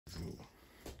go.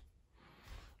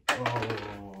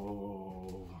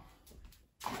 Oh.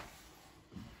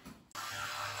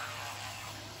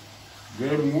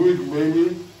 Game week, baby.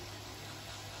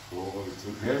 Oh, it's a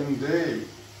game day.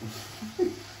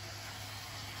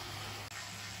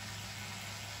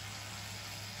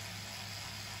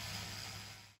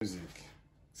 Music,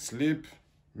 sleep,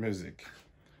 music.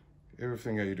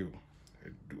 Everything I do.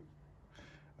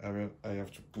 I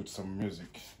have to put some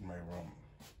music in my room.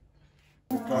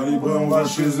 Calibré, on va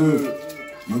chez eux.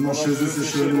 Maintenant chez eux, c'est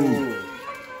chez nous.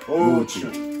 Oh,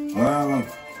 tiens.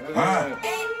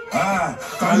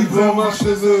 Calibré, on va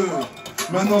chez eux.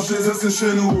 Maintenant chez eux, c'est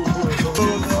chez nous.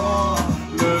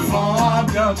 Le vent a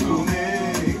bien tourné.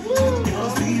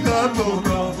 Il donne au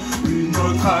corps une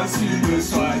autre issue de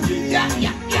soigner.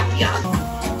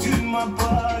 Tu m'as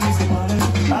pas laissé mal.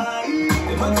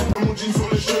 Et maintenant, mon jean sur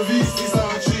les chevilles, si ça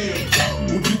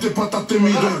attire. Oublie tes patates et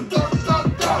migraines.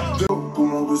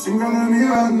 Commande single à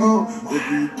Milano. Et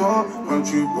puis toi, quand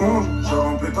tu bronches, j'ai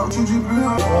rempli ta tu dis plus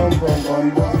rien.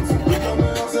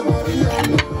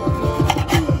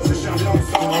 C'est cher, bien,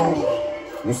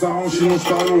 on s'arrange sinon je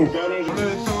t'arrange.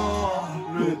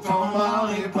 Le temps m'a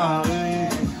réparé.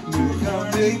 Ne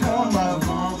regardez comme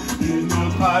avant. Une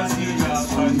autre asile à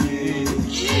soigner.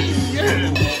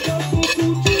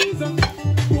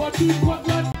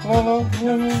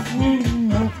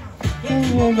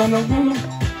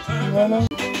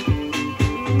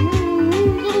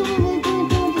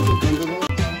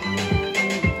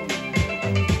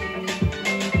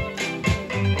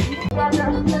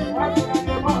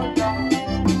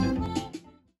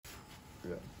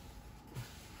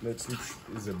 Let's look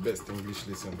is the best English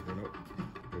lesson, you know.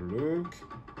 You look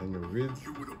and you read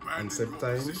and same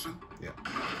time. Yeah.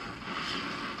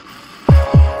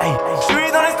 Hey, je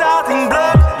suis dans les starting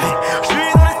blocks. Hey, je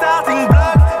suis dans les starting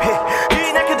blocks. Hey, il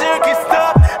n'y a que Dieu qui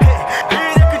stop. Hey, il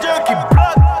n'y a que Dieu qui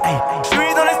bloque. Hey, je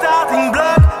suis dans les starting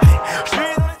blocks. Hey, je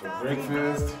suis dans les starting For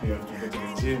breakfast, you have to go to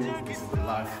the gym. This is the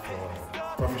life for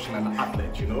professional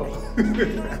athlete, you know.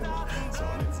 So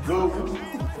let's go.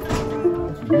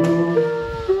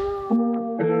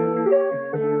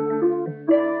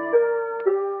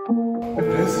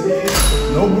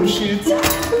 No bullshit.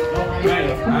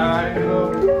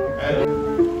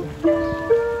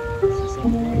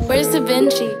 Where's Da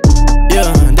Vinci?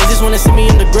 Yeah, they just wanna see me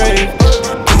in the grave.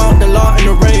 Come out the law in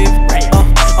the rave.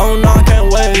 Oh no, I can't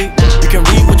wait. You can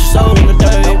read what you saw in the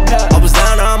day. I was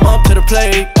down, now I'm up to the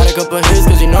plate. Got a couple hits,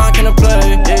 cause you know I cannot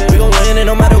play. We gon' win it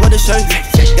no matter what the shirt.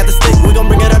 Got the stick, we gon'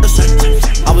 bring it out the shirt.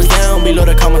 I was down below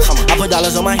the commas. I put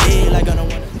dollars on my head like I don't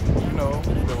wanna. You know,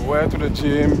 the way to the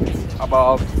gym,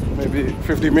 about maybe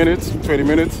 50 minutes, 20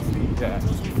 minutes. Yeah,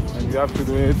 and you have to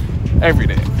do it every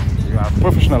day. You are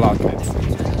professional athletes.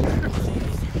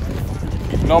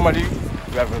 Normally,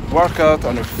 we have a workout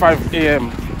on a 5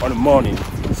 a.m. on the morning.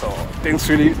 So thanks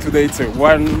really, today it's a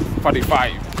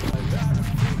 1:45.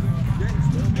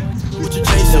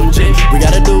 We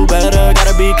gotta do better,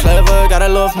 gotta be clever, gotta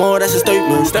love more, that's a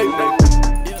statement.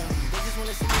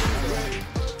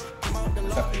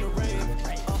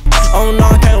 Oh no,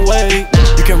 I can't wait.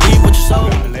 You can read what you saw.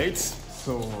 Late,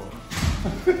 so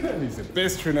he's the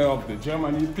best trainer of the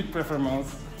Germany, peak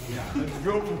performance. Yeah, let's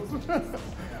go.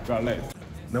 We are late.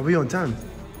 No, we're on time.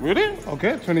 Really?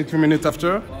 Okay, 22 minutes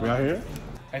after, we are here.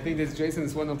 I think that Jason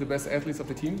is one of the best athletes of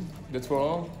the team. That's for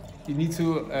all. You need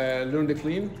to learn the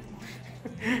clean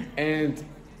and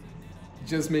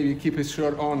just maybe keep his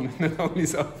shirt on, not only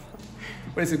off.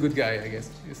 But he's a good guy, I guess.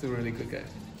 He's a really good guy.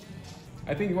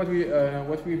 I think what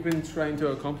we've been trying to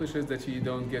accomplish is that you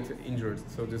don't get injured.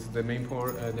 So this is the main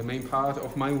part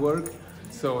of my work.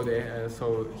 So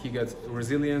so he gets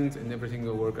resilient and everything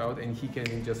will work out, and he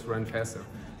can just run faster.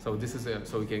 So this is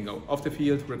so he can go off the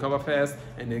field, recover fast,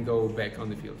 and then go back on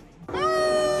the field.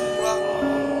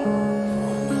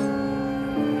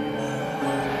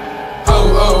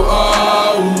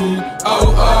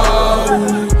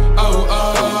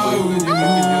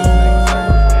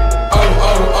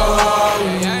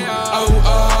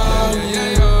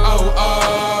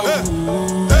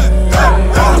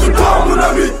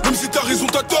 Même si t'as raison,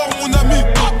 t'as tort, mon ami.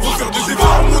 Faut faire des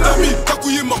efforts, mon ami. Ta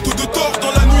couille est morte de tort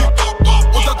dans la nuit.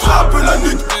 On t'attrape la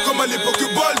nuque, comme à l'époque,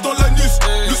 balle dans l'anus.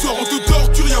 Le soir, on te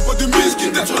torture, y'a pas de mise qui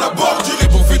t'aide sur la bordure. Et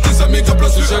pour fêter sa méga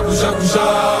place, le jagou, jagou,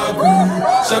 jagou.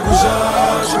 Jagou,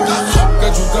 jagou.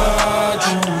 Gadjou,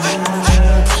 gadjou.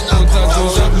 Jagou,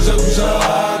 jagou, jagou.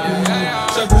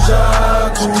 Jagou,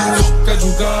 jagou.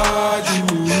 Gadjou, gadjou.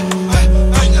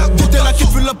 Qui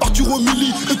veut la partir au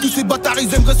milli. Et tous ces bâtards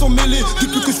ils aimeraient s'en mêler.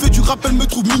 Depuis que je fais du rap elle me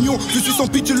trouve mignon. Je suis sans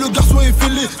pitié, le garçon est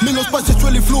fêlé. Mélange pas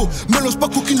sexuel et flow, mélange pas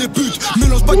coquine et pute.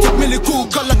 Mélange pas tête mais les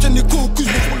coca, la tienne est cocu.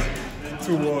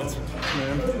 2 words,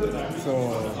 man. So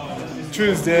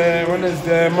Tuesday,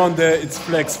 Wednesday, Monday, it's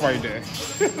Flex Friday.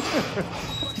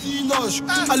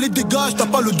 Allez dégage, t'as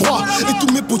pas le droit. Et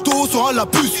tous mes potos sont à la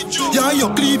puce. Y'a un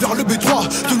Yankee vers le B3.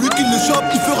 Celui qui le chope,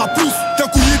 il fera plus. T'as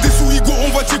couillé des sous, Igo, on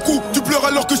va tes coups. Tu pleures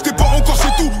alors que je t'ai pas encore,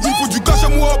 c'est tout. Il faut du cash à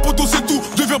moi, poto, c'est tout.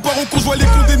 Deviens parent qu'on voit les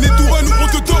condamnés tout. Nous on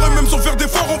te tord et même sans faire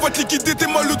d'effort, on va te liquider. T'es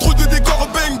mal le trop de décor.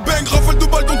 Bang, bang, rafale de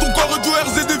balles dans ton corps. Du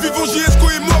RZ des vivants, JSCO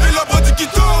est mort. Et la bratique qui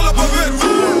tord, la bavette.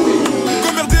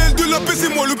 Comme RDL de la paix,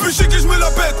 c'est moi le péché que je me la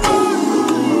pète.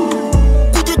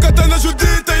 Coup de katana, je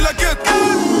détaille la quête.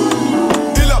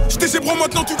 J'étais chez bro,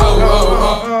 maintenant tu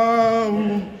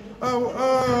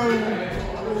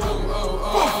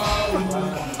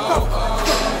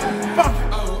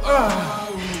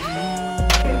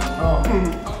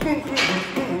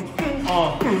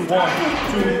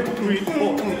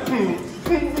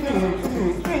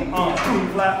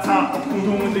Flat top,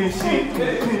 doing this shit.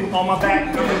 On my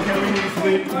back, carrying this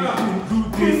whip. Do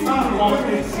this, on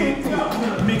this shit.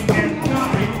 Mix and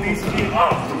straight this shit.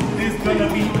 This gonna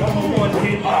be number 1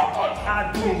 hit. I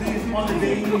do this on the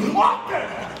daily.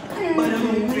 But it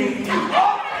won't be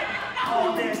all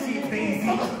that shit, baby.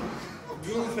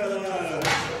 Good fella.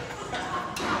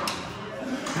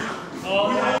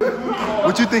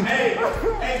 What you think? Hey,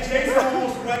 Jason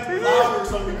almost wrecked the louder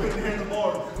so we couldn't hear the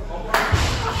bar.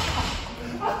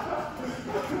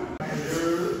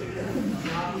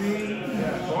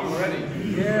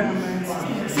 Yeah, man.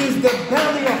 This is the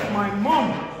belly of my mom.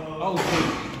 Oh,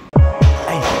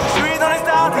 Je suis dans les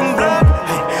starting blocks,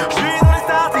 je suis dans les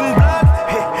starting blocks.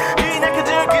 Il n'y a que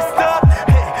Dieu qui stop,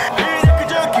 il n'y a que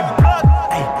Dieu qui bloque.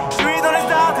 Je suis dans les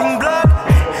starting blocks,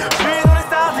 je suis dans les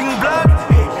starting blocks.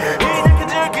 Il n'y a que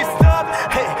Dieu qui stop,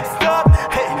 stop.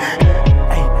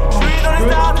 Je suis dans les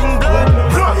starting blocks,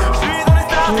 je suis dans les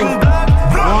starting blocks.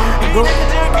 Il n'y a que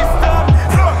Dieu qui stop,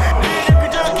 il n'y a que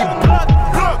Dieu qui bloque.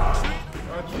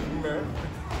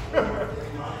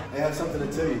 I have something to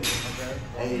tell you. Okay.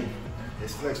 Hey,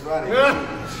 it's Flex Friday.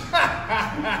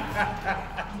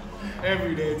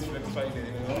 Every day it's Flex Friday,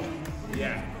 you know?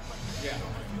 Yeah.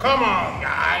 Come on,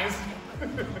 guys.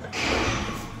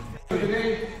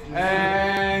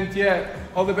 And yeah,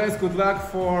 all the best. Good luck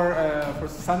for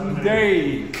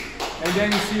Sunday, and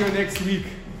then see you next week.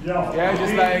 Yeah,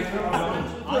 just like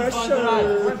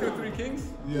 1, 2, 3 Kings.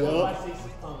 Yeah.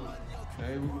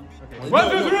 Okay.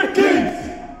 1, 2, 3 Kings.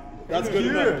 That's good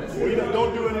enough. We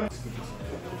don't do it.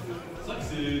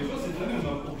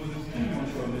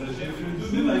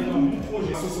 Can I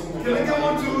get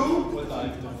one too?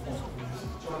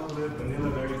 Chocolate, vanilla,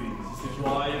 baby.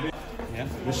 Yeah,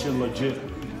 this shit legit.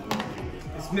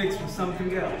 It's mixed with something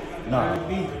else. Nah.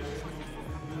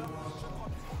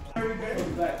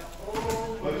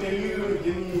 But can you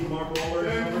give me Mark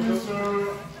Wahlberg's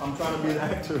number? I'm trying to be an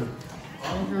actor.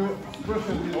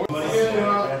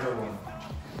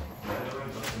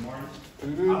 I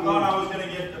thought I was gonna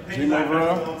get the Gym payback over.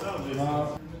 on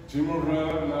television. Gym over,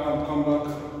 now come back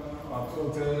at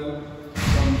hotel,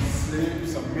 some sleep,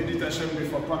 some meditation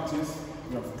before practice.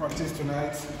 We have practice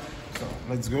tonight, so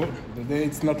let's go. The day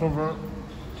it's not over.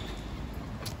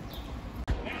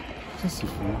 Just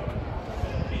fun.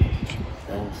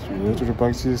 We went to the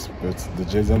practice, but the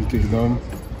Jason kicked them.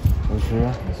 For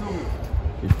sure.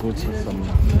 He put some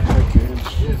package.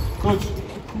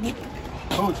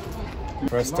 Coach.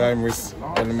 First time with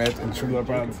helmet and shoulder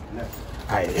pads.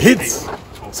 I hit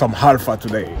some alpha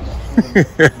today.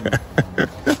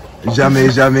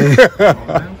 Jamais, jamais.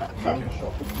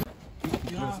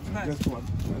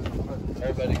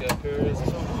 Everybody got pairs.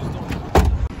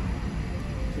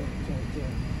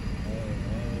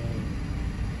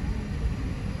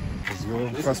 Let's go.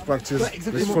 First practice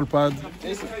with full pad.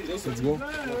 Let's go.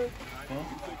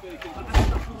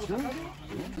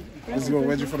 Let's go.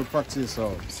 Ready for the practice.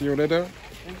 So see you later.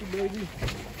 Thank you, baby.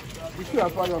 We should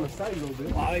have party on the side a little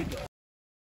bit.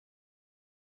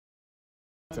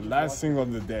 The last thing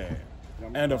of the day.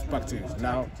 End of practice.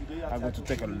 Now I'm going to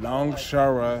take a long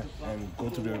shower and go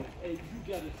to the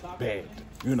bed.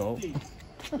 You know.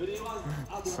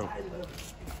 So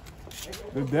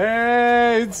the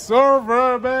day it's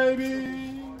over,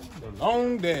 baby. The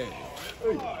long day.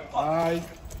 Bye.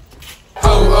 Oh,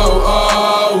 oh,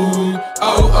 oh,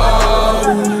 oh,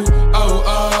 oh.